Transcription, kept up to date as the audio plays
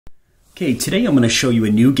Okay, today I'm going to show you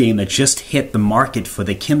a new game that just hit the market for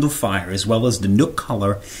the Kindle Fire as well as the Nook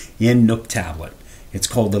Color and Nook Tablet. It's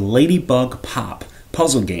called the Ladybug Pop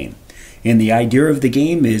puzzle game. And the idea of the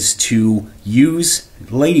game is to use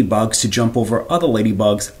ladybugs to jump over other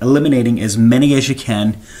ladybugs, eliminating as many as you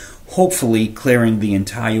can, hopefully clearing the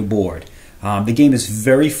entire board. The game is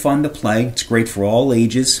very fun to play. It's great for all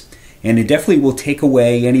ages. And it definitely will take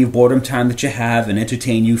away any boredom time that you have and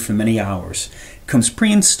entertain you for many hours. It comes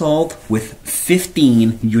pre-installed with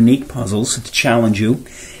 15 unique puzzles to challenge you.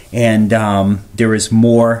 And there is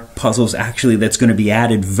more puzzles actually that's going to be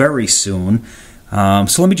added very soon.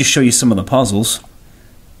 So let me just show you some of the puzzles.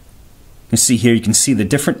 You can see here, you can see the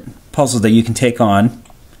different puzzles that you can take on.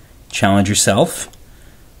 Challenge yourself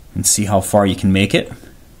and see how far you can make it.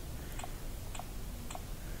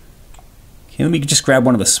 Okay, let me just grab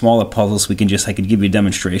one of the smaller puzzles. I could give you a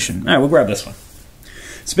demonstration. All right, we'll grab this one.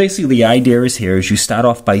 So basically the idea is here is you start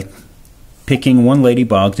off by picking one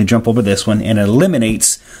ladybug to jump over this one, and it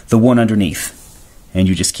eliminates the one underneath. And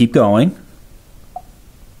you just keep going,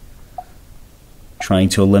 trying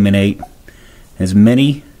to eliminate as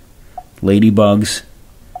many ladybugs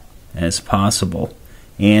as possible.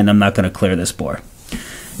 And I'm not going to clear this board.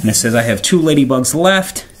 And it says I have 2 ladybugs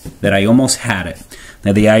left, that I almost had it.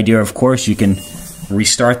 Now the idea, of course, you can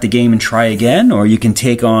restart the game and try again, or you can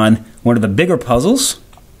take on one of the bigger puzzles.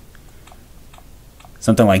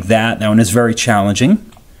 Something like that. That one is very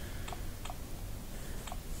challenging.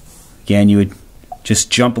 Again, you would just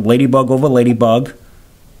jump ladybug over ladybug.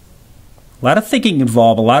 A lot of thinking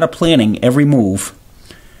involved, a lot of planning every move.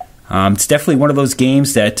 It's definitely one of those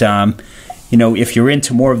games that, you know, if you're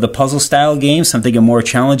into more of the puzzle style games, something that more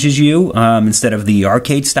challenges you instead of the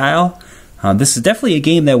arcade style, this is definitely a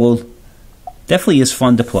game that definitely is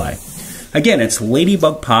fun to play. Again, it's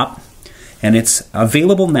Ladybug Pop, and it's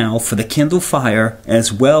available now for the Kindle Fire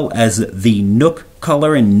as well as the Nook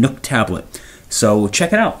Color and Nook Tablet. So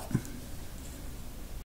check it out.